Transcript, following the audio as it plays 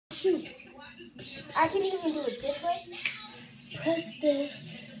shoot. I can even do it this way. Press this.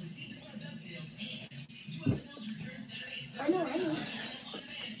 I know.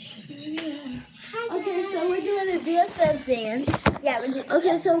 Yeah. Okay, so we're doing a BFF dance. Yeah, we're doing.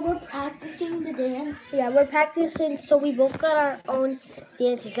 Okay, so we're practicing the dance. Yeah, we're practicing, so we both got our own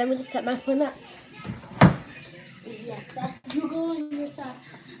dances. Let me just set my phone up. Yeah, you go on your side.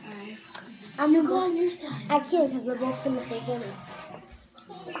 Alright. I'm Go on your side. I can't because we're both in the same family.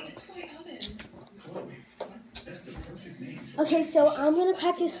 Okay, so I'm gonna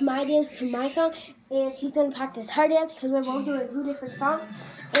practice my dance to my song, and she's gonna practice her dance because we're both doing 2 different songs,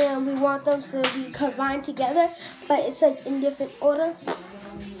 and we want them to be combined together, but it's like in different order.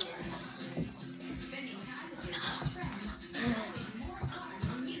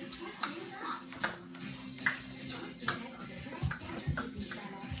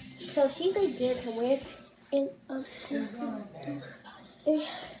 So she's like dancing weird, and Isaiah.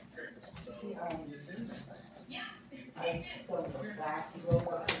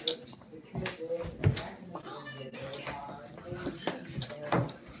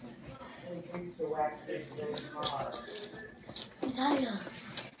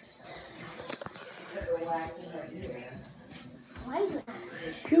 why is that?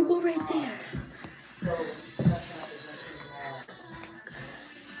 You go right there.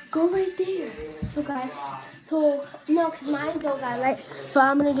 Go right there. So guys, no, because mine don't got light, so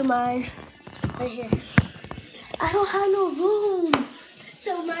I'm gonna do mine right here. I don't have no room.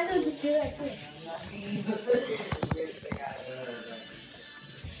 So mine will just do it like this.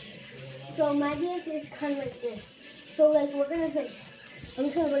 So my dance is kind of like this. So like we're gonna say, I'm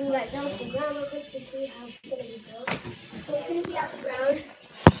just gonna bring you back down to the ground real quick to see how it's gonna be built. So it's gonna be off the ground.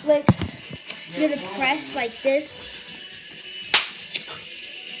 Like you're gonna press like this.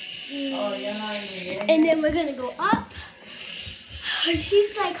 And then we're gonna go up.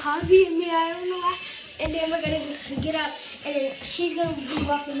 She's like copying me, I don't know why. And then we're gonna get up, and then she's gonna be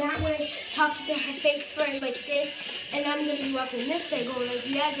walking that way, talking to her fake friend like this, and I'm gonna be walking this way, going like,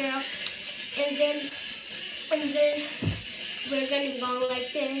 yeah, girl. And then we're gonna go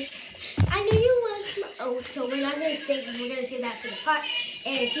like this. I knew you was. Oh, so we're not gonna sing, because we're gonna say that for the part,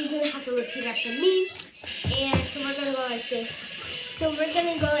 and she's gonna have to repeat after me. And so we're gonna go like this. So we're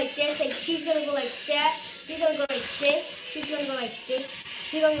gonna go like this, like she's gonna go like that, she's gonna go like this, she's gonna go like this,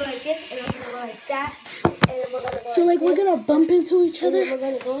 she's gonna go like this, and I'm gonna go like that, and then we're gonna go So like this. we're gonna bump into each And other? then we're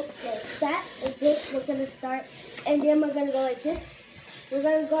gonna go like that, like this, we're gonna start, and then we're gonna go like this. We're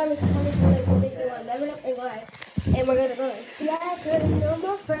gonna go on the corner, like we're gonna do our level up, and go like, and we're gonna go like that, girl, you know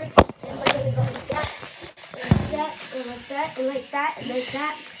my friend, and we're gonna go like that, and like that, and like that, and like that, and like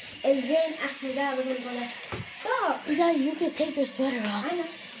that, and then after that, we're gonna go like, stop. Isaiah, you can take your sweater off. I know.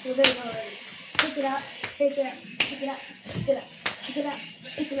 We're gonna go like, pick it up, pick it up, pick it up, pick it up, pick it up,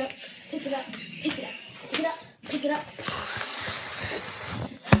 pick it up, pick it up, pick it up, pick it up, pick it up.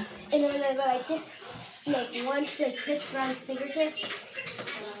 And then we're gonna go like this, like once the Chris Brown signature.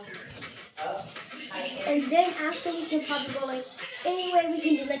 And then after we can probably go like, anyway, we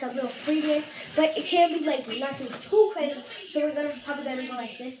can do like a little free dance, but it can't be like nothing too crazy. So we're probably gonna go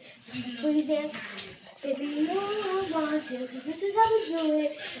like this, free dance. Baby, you know I want you, because this is how we do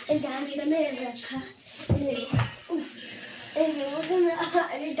it. And down to the middle, and then, oof. And then we're gonna,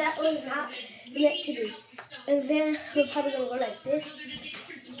 and then that was not meant to be. And then we're probably gonna go like this.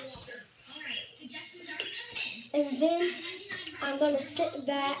 And then I'm gonna sit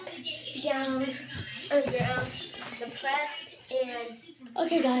back, down, around the press, and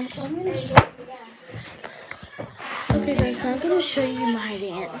Okay guys, so I'm gonna and show go to that. Okay guys, so I'm gonna show you my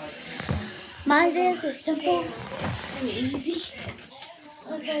dance. My dance is simple and easy.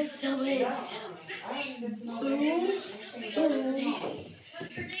 Okay, so it's boom, boom,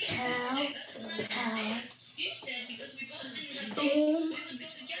 pow, pow, boom,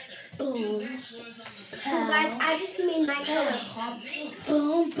 boom, So guys, I just made my color pop.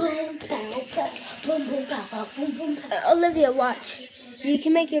 boom, boom, pow, pow, boom, boom, pow, pow, boom, boom, pow. Olivia, watch. You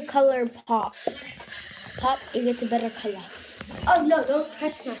can make your color pop. Pop, it gets a better color. Oh no, don't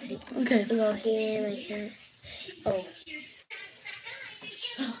press nothing. Okay. Go here, like this. Oh.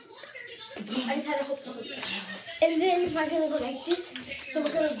 I just had to hold it. And then if I'm gonna go like this, so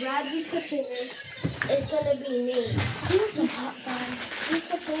we're gonna grab these containers. It's gonna be me. Here's some hot guys. These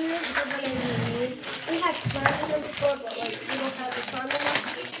containers are gonna be me. We had slime in them before, but like we don't have the slime in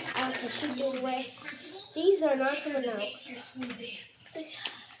them. Cause she threw away. These are not coming out.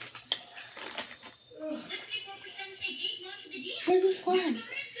 Where's the slime?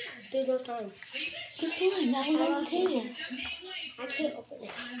 There's no slime. The slime that was on the table. I can't open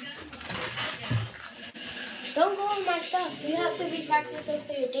it. Don't go on my stuff. You have to be practicing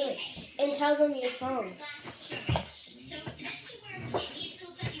for your dance and tell them your song.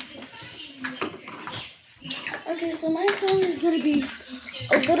 Okay, so my song is gonna be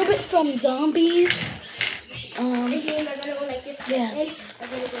a little bit from Zombies. And then I'm gonna go like this. Yeah. And I'm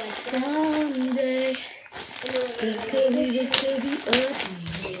gonna go like that. Someday this could be up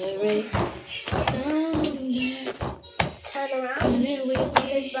right. Someday Turn around. and it will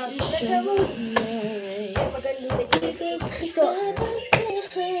be about right. and we're gonna do the so and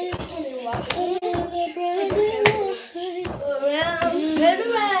then walk around, turn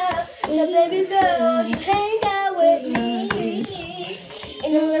around. So baby girl, you hang out with me. And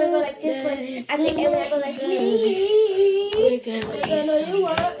then we're gonna go like this one. I think and we're gonna go like me. I know you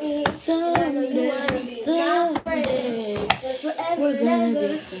want me. Someday. We're gonna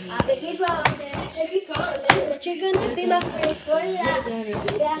be someday. I'll make you promise that you're gonna be my friend for life.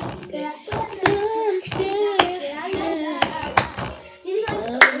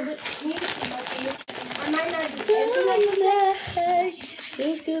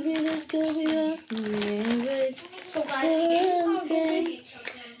 This could be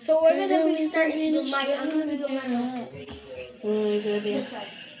So we're gonna be starting to do my we're gonna be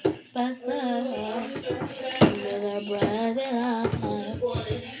by side with our bright light.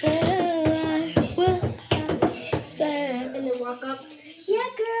 And then walk up. Yeah,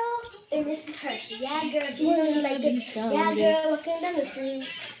 girl. And this is her. Yeah, girl. She's gonna be like this. Yeah, girl. Looking down the street.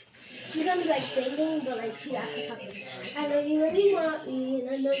 She's gonna be like singing, but like she actually talking. I know you really want me, and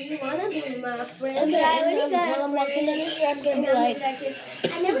I know you wanna be my friend. Okay, but I really got while I'm walking down the street, I'm gonna be like this.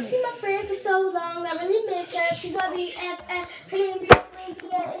 I never seen my friend for so long. I really miss her. She's gonna be her name's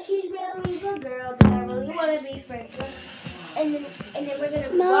Lisa, and she's really a good girl, but I really wanna be friends. And then we're gonna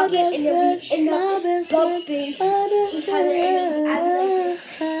walk it, and then we end up bumping each other. And I'm like,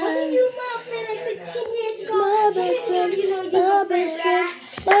 wasn't you my friend like 15 years ago? my best friend,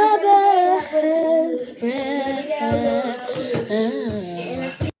 my best friend.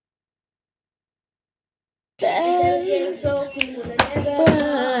 So cool.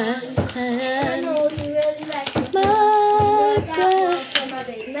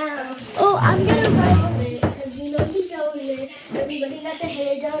 Oh, I'm gonna write. Because you know it. Everybody got their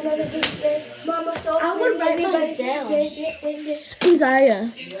hair down on the Mama, so I would write mine down.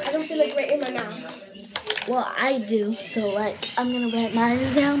 Isaiah. I don't feel like writing mine now. Well, I do. So, like, I'm gonna write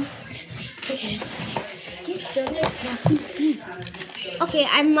mine down. Okay. Okay,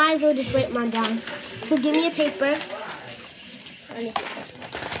 I might as well just write mine down. So give me a paper.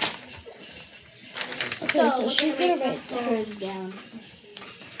 So she's gonna write hers down.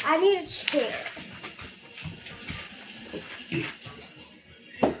 I need a chair.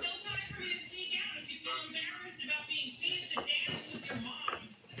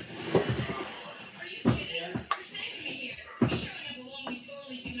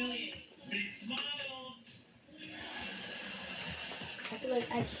 I feel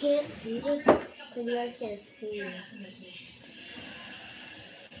like I can't do this because you guys can't see me.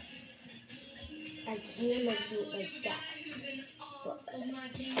 I can't like do it like that.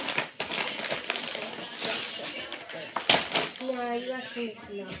 Nah, you guys can't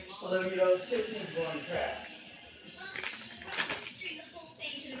see now. Well, you know, Sydney's going track.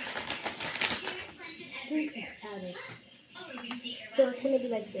 So it's gonna be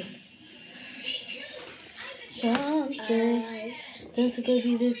like this. Someday, this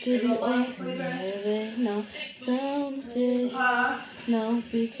could be awesome. No, someday, no,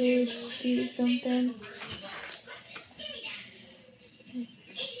 we could be something.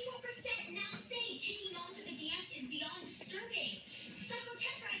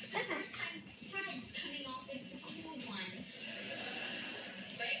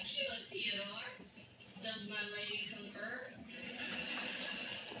 Does my lady concur?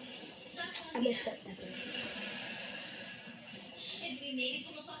 I messed up that one. Should we maybe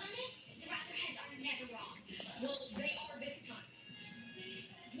pull a plug on this? The Rapperheads are never wrong. Well, they are this time.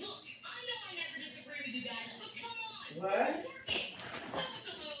 Look, I know I never disagree with you guys, but come on. What? It's working. So it's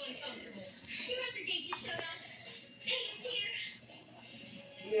a little uncomfortable. Your other date just showed up. Peyton's here.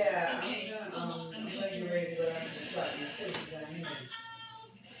 Yeah, Okay, I'm getting ready to go down to the shop. Your face is down here.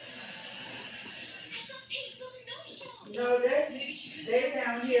 No, they're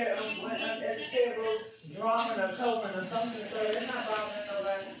down here at the table drawing or coloring or something, so they're not bothering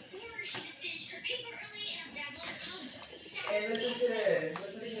nobody. She just finished her paper early and I'm dabbling at home. Hey, listen to this.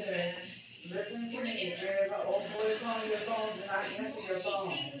 Listen to me. There's an old boy calling your phone, do not answer your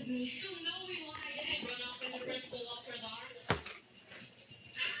phone. You know we lied and run off into Principal Walker's arms.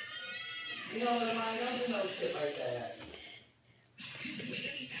 You know what, Amanda? Don't do no shit like that.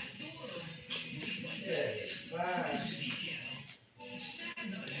 Yeah. Bye.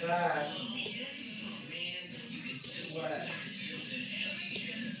 Bye. What?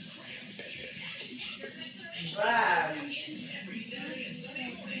 Bye.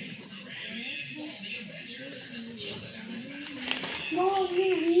 Mom,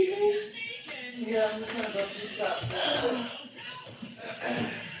 you're leaving? Yeah, I'm just gonna go do something.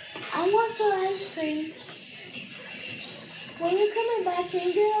 I want some ice cream. When you're coming back, can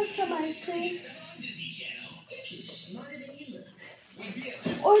you get us some ice cream?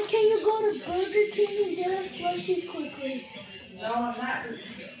 Or can you go to Burger King and get us slushies quickly? No, I'm not.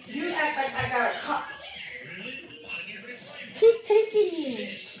 You act like I got a cup. Who's taking you?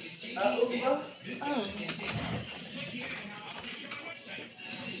 Uber? Oh.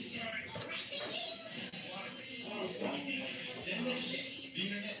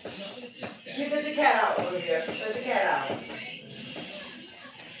 Let the cat out, Olivia. Let the cat out.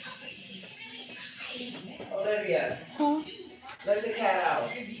 Olivia, Huh? let the cat out.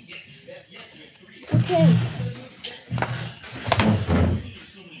 Okay.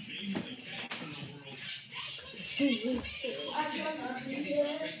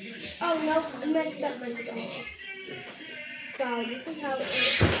 Oh no, I messed up my song. So this is how it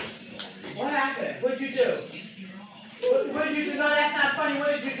is. What happened? What'd you do? What did you do? No, that's not funny.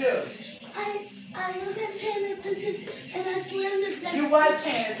 What did you do? I wasn't paying attention and I slammed the You was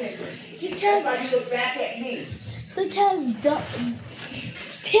paying attention. The That's why cat's, you look back at me. the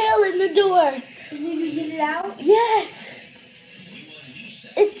cat's tail in the door. Did you get it out? Yes.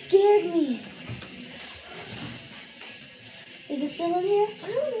 It scared me. Is it still in here? I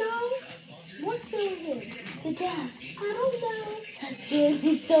don't know. What's still in here? The cat. I don't know. That scared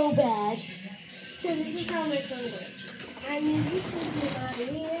me so bad. So this is how my song goes. I need you to be my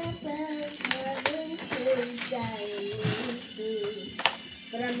BFF, heaven to die to.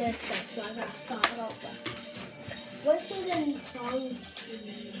 But I messed up, so I gotta start it over. What's the song?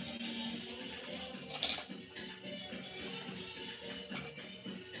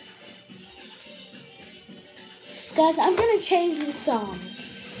 Guys, I'm gonna change this song.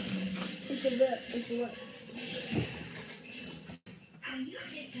 It's a what? When you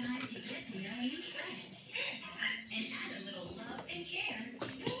take time to get to know a new friend and add a little love and care,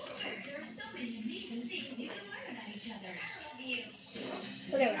 there are so many amazing things you can learn about each other. I love you.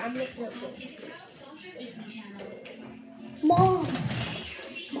 Whatever, I'm listening to it. Is a proud sponsor of Disney Channel. Mom.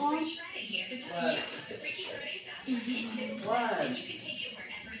 Mom. Freaky Friday here to tell you the Freaky Friday soundtrack is new. What? And you can take it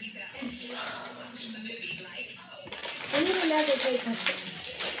wherever you go. Songs from the movie like, I need another paper.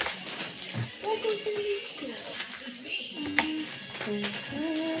 this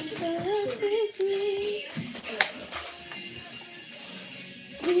is me.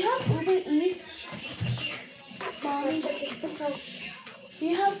 Do you have Uber Eats? Mommy, do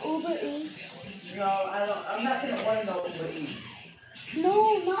you have Uber Eats? No, I don't. I'm not gonna order no Uber Eats.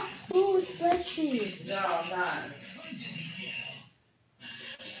 No, not food, slushies. No, I'm not.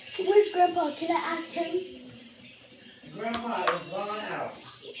 Where's Grandpa? Can I ask him? Grandpa is gone out.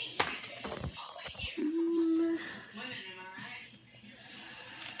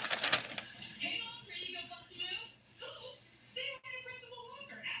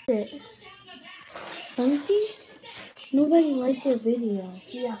 Let me see. Nobody liked their video.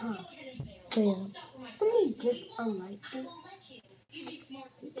 Yeah, huh? Yeah. Somebody just unliked it.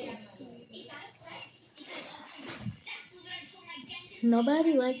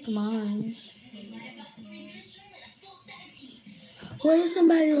 Nobody liked mine. Where does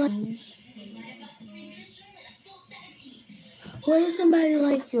somebody like? Where does somebody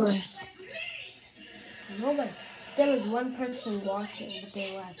like yours? Nobody. There was one person watching, but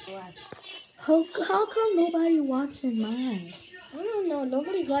they left. How come nobody watching mine? I don't know.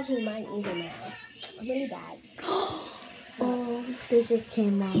 Nobody's watching mine either now. I'm really bad. Oh, they just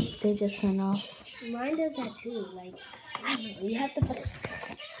came off. They just turned off. Mine does that too. Like, I don't know. You have to put it.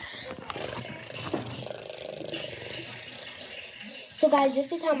 So guys,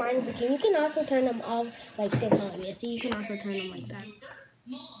 this is how mine is looking. You can also turn them off like this on. Yeah, see, you can also turn them like that.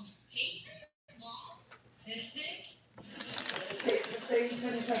 Mom, hate Mom, this stick. Say you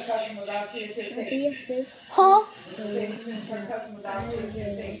finish her custom without taking. Huh? Say you finish her custom without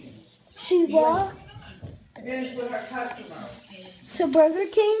taking. She walked Finish with her customer. to Burger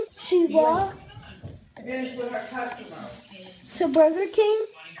King. She walked Finish with her customer. to Burger King.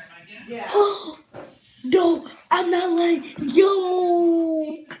 Yeah. No, I'm not like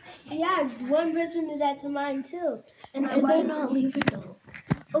yo. Yeah, one person did that to mine too. And They're not leaving though.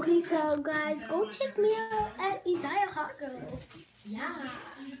 okay, so guys, go check me out at Isaiah Hot Girl. Yeah.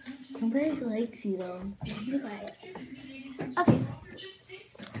 Nobody likes you though. Be quiet. Okay.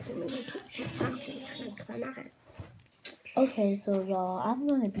 Okay, so y'all, I'm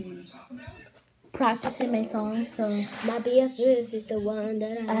gonna be practicing my song. So my BFF is the one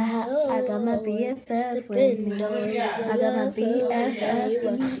that I got my BFF with me. I got my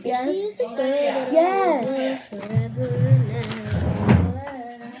BFF. Yes. Yes.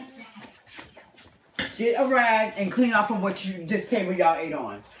 Get a rag and clean off of this table y'all ate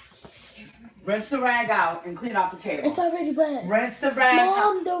on. Rinse the rag out and clean off the table. It's already wet. Rinse the rag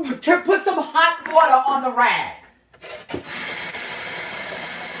Mom, out. Put some hot water on the rag.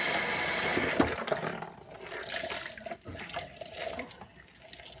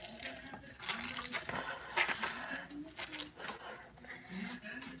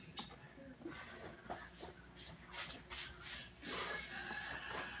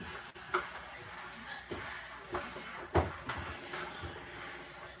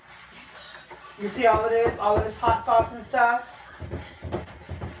 You see all of this hot sauce and stuff?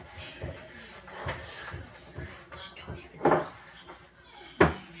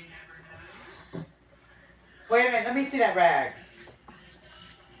 Wait a minute, let me see that rag.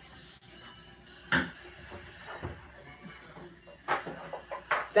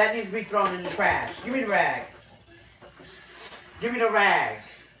 That needs to be thrown in the trash. Give me the rag. Give me the rag.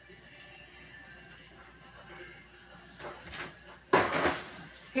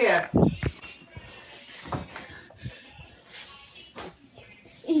 Here.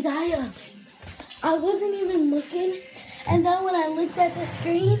 Isaiah, I wasn't even looking, and then when I looked at the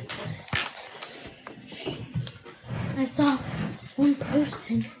screen, I saw one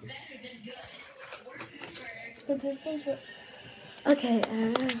person. So this is what. Okay,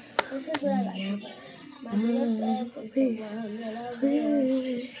 This is what I like. My BFF is the one that I will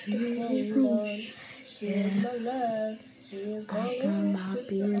depend on. She is my love. She is I got going my to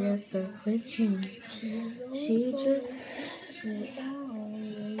BFF with me. She just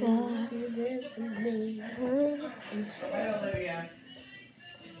got do this for me. her Olivia.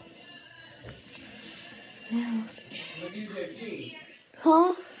 now. We'll use your tea.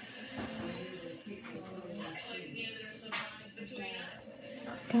 Huh?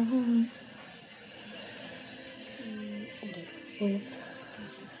 Gone with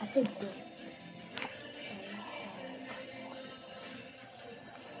I think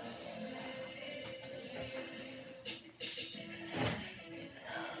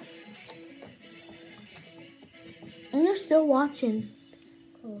and you're still watching.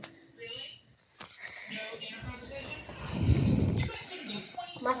 cool.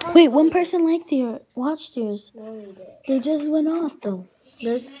 Wait, one person liked watched yours. No, we did. They just went off though.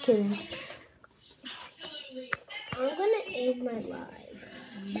 Just kidding. I'm gonna end my live.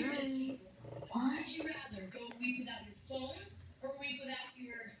 What? Would you rather go a week without your phone or a week without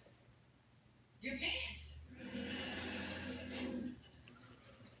your pants?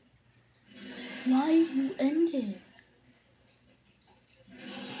 Why you ended?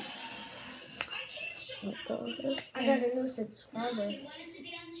 What the? I got a new subscriber. You wanted to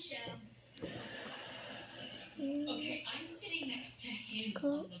be on the show. Okay, I'm sitting next to him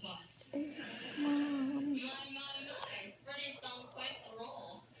on the bus. Mom. My. Freddie's on quite the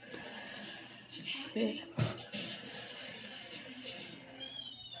roll. What's happening?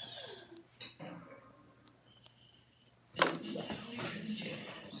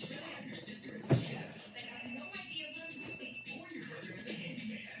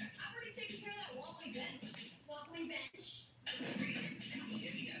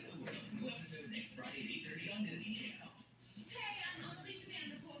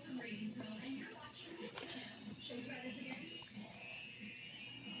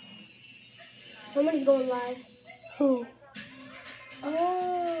 Somebody's going live. Who?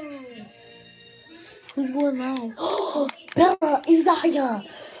 Oh. Who's going live? Bella, Isaiah.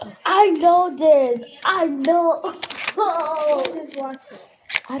 I know this. I know. Just watch it.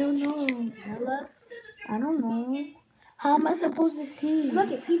 I don't know. Bella. I don't know. How am I supposed to see?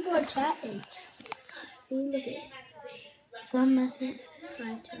 Look at people are chatting. See, look at Some message.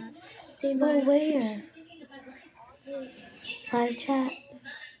 live chat. See, But look. where? Live chat.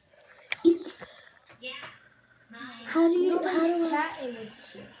 How do Nobody's I? chatting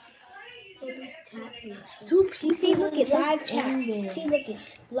with you. Nobody's chatting with you. Two people. See, look at just live chat. ended. See, look at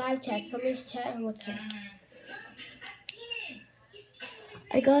live chat. Somebody's chatting with her.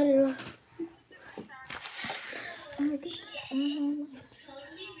 I got it.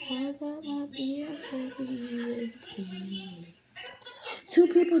 I got my BFF with me. Two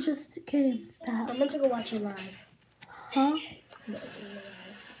people just came back. I'm gonna go watch it live. Huh? I'm gonna do it live.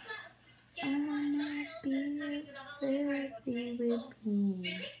 I got my BFF with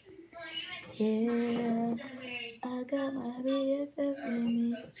me. Yeah, I got my BFF with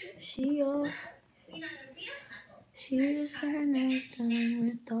me.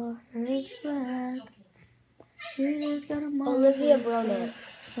 call her swag. She just got a mom. Olivia Bronner.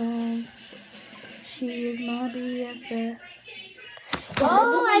 Songs. She is my BFF.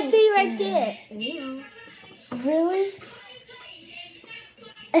 Oh, I see you right there. Really?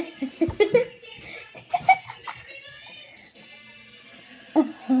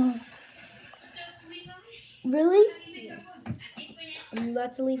 Really?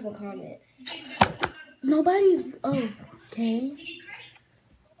 Let's leave a comment. Nobody's. Oh, okay.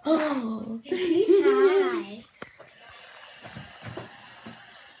 Oh. Hi.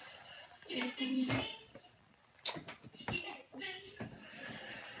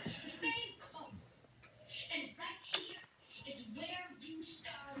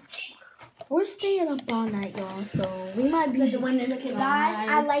 We're staying up all night, y'all, so we might be doing this Guys, live.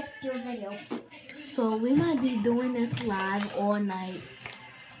 I liked your video. So we might be doing this live all night.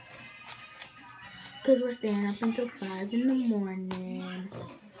 Because we're staying up until 5 in the morning.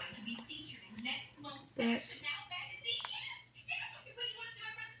 But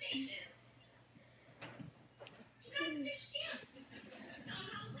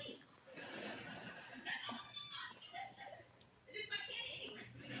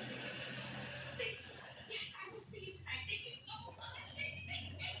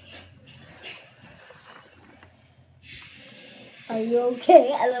Are you okay?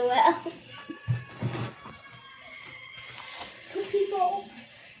 LOL. Two people.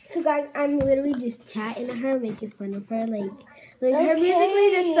 So guys, I'm literally just chatting to her, making fun of her. Like her music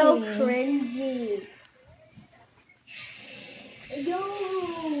videos are so cringy. Yo,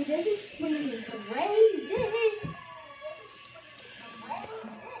 this is pretty crazy.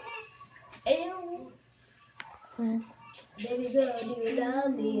 Ew. Baby girl, do you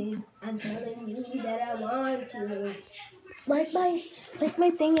love me? I'm telling you that I want you. like my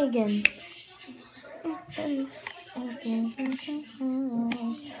thing again.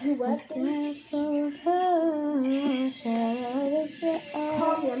 You what? Call me,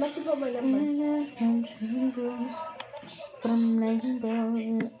 I'm about to put my number. From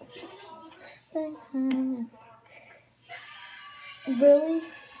rainbows. Really?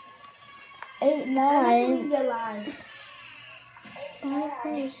 8, 9. You're live.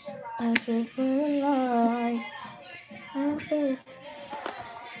 I just realized. At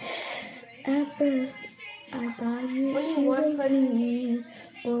first, I thought she was me,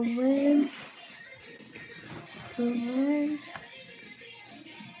 but when,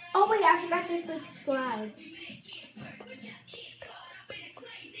 Oh wait, I forgot to subscribe.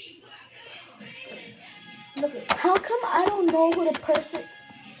 Look it. how come I don't know who the person?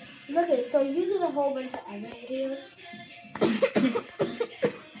 Look it. So you did a whole bunch of other videos.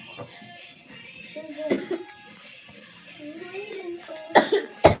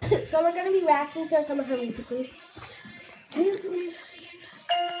 So we're gonna be reacting to some of her music, please.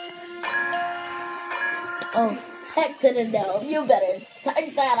 Oh, heck to the no! You better suck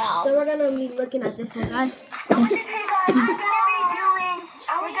that out. So we're gonna be looking at this one, guys. We're gonna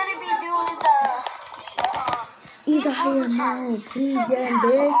be doing the He's a higher mode. Please, you're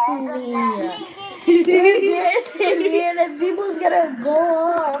embarrassing me. You're embarrassing me, and then people's gonna go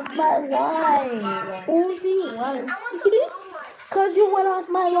off my live. Who's he? What? Cause you went off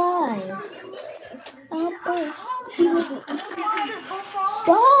my live.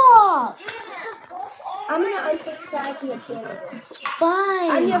 Stop. I'm gonna unsubscribe to your channel.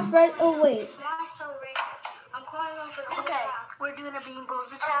 Fine. I'm your friend. Oh wait. Okay, we're doing a Bean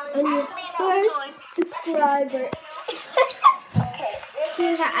Bowls challenge. I'm your first subscriber.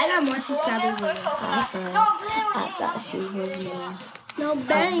 I got more subscribers than you. I thought she was me. No,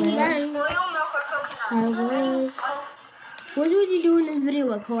 bang, bang. I was. What would you do in this video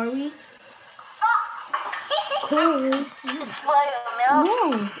with Corey? Cool. No.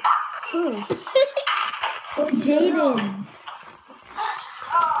 Who? Jaden.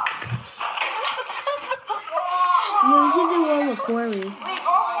 You should do one with Corey. Ew,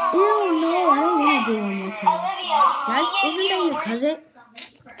 no, I don't want to do one with him. Isn't that your cousin?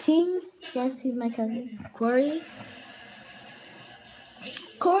 King? Yes, he's my cousin. Corey?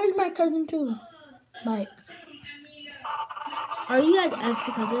 Corey's my cousin too. Mike. Are you guys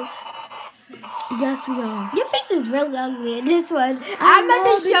ex-cousins? Yes, we are. Your face is really ugly in this one. I'm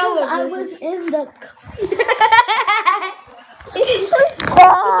about to show it. I was in the.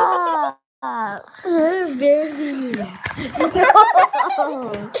 Stop! You're embarrassing me. No.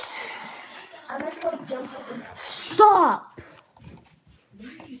 I'm gonna go jump. Stop!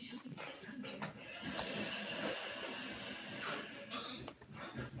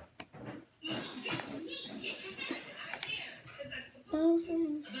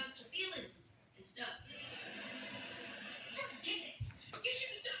 About your feelings and stuff. Forget it. You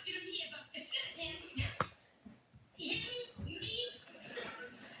should be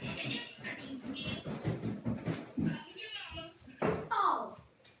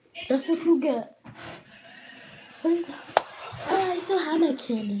That's what you get. What is that? Oh, I still have my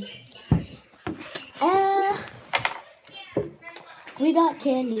candy. And we got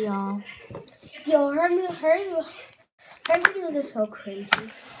candy, y'all. Yo, her videos are so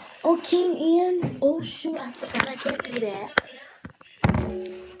cringy. Oh, King Ian. Oh, shoot. I forgot I can't do that. We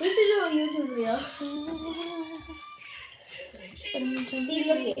should do a YouTube video. See,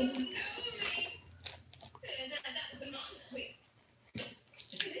 look at it.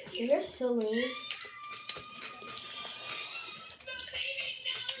 You're silly.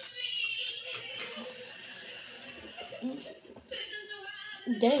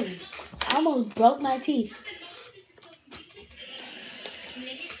 Dang. I almost broke my teeth.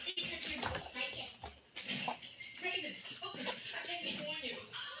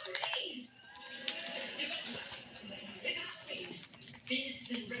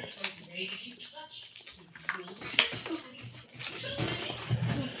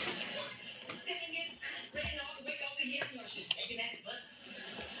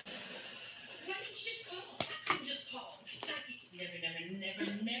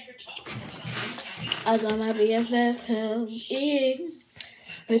 I got my BFF helping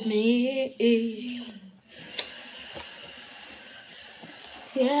with me.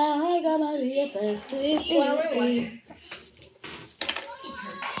 Yeah, I got my BFF with me.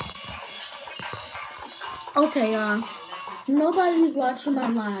 Okay, y'all. Nobody's watching my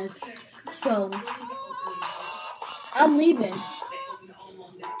live, so I'm leaving.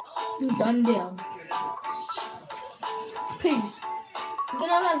 Done deal. Peace. You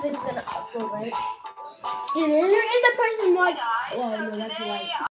know that video's gonna upload, right? It is? There is a person watching. Oh, no, that's right.